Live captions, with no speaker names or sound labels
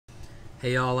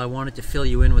Hey all, I wanted to fill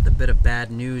you in with a bit of bad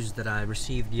news that I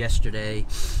received yesterday,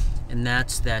 and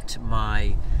that's that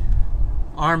my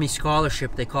Army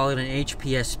scholarship, they call it an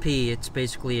HPSP, it's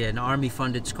basically an Army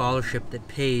funded scholarship that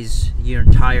pays your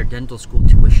entire dental school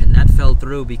tuition. That fell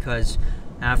through because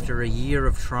after a year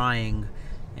of trying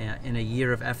and a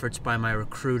year of efforts by my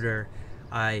recruiter,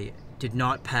 I did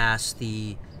not pass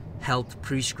the health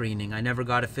pre-screening. I never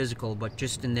got a physical, but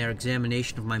just in their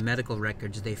examination of my medical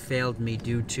records, they failed me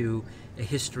due to a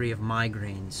history of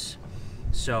migraines.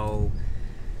 So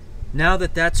now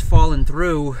that that's fallen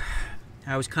through,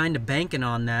 I was kind of banking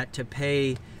on that to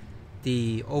pay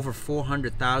the over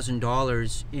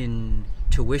 $400,000 in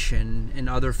tuition and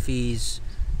other fees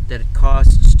that it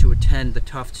costs to attend the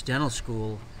Tufts Dental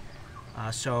School.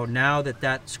 So now that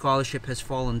that scholarship has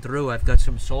fallen through, I've got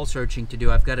some soul searching to do.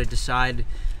 I've got to decide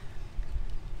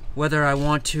whether I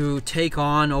want to take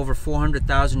on over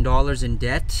 $400,000 in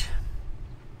debt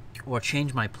or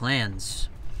change my plans.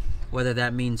 Whether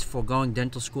that means foregoing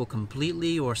dental school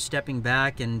completely or stepping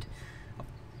back and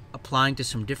applying to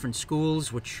some different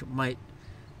schools, which might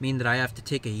mean that I have to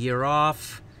take a year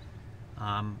off.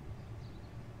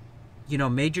 You know,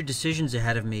 major decisions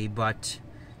ahead of me, but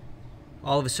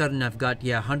all of a sudden I've got,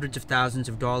 hundreds of thousands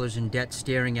of dollars in debt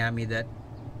staring at me that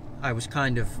I was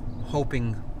kind of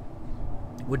hoping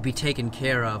would be taken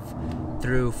care of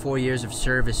through 4 years of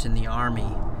service in the Army.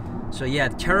 So yeah,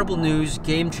 terrible news,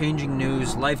 game-changing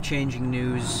news, life-changing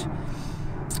news.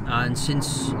 And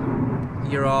since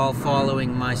you're all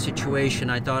following my situation,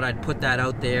 I thought I'd put that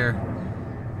out there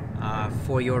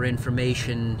for your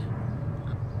information,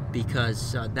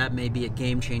 because that may be a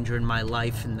game changer in my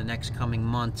life in the next coming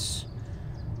months.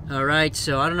 Alright,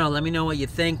 so I don't know, let me know what you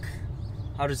think.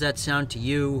 How does that sound to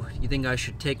you? You think I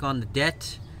should take on the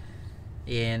debt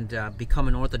and become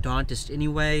an orthodontist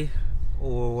anyway?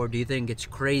 Or do you think it's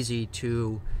crazy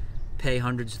to pay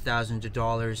hundreds of thousands of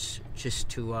dollars just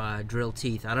to drill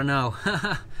teeth? I don't know.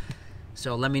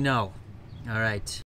 So let me know. Alright.